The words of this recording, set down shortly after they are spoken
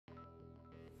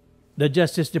The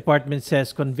Justice Department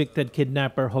says convicted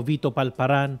kidnapper Jovito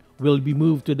Palparan will be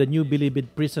moved to the new Bilibid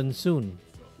prison soon.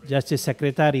 Justice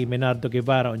Secretary Menardo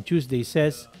Guevara on Tuesday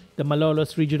says the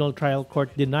Malolos Regional Trial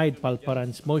Court denied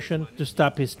Palparan's motion to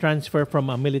stop his transfer from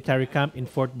a military camp in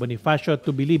Fort Bonifacio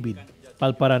to Bilibid.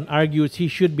 Palparan argues he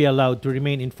should be allowed to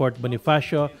remain in Fort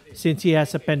Bonifacio since he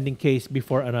has a pending case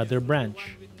before another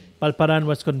branch. Palparan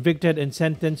was convicted and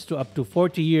sentenced to up to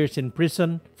 40 years in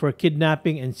prison for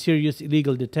kidnapping and serious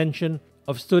illegal detention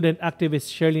of student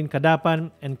activists Sherlyn Cadapan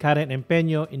and Karen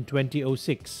Empeño in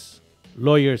 2006.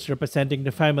 Lawyers representing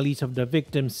the families of the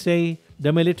victims say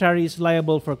the military is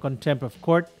liable for contempt of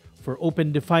court for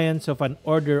open defiance of an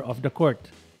order of the court.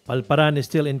 Palparan is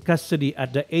still in custody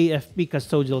at the AFP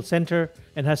Custodial Center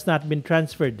and has not been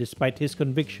transferred despite his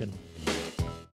conviction.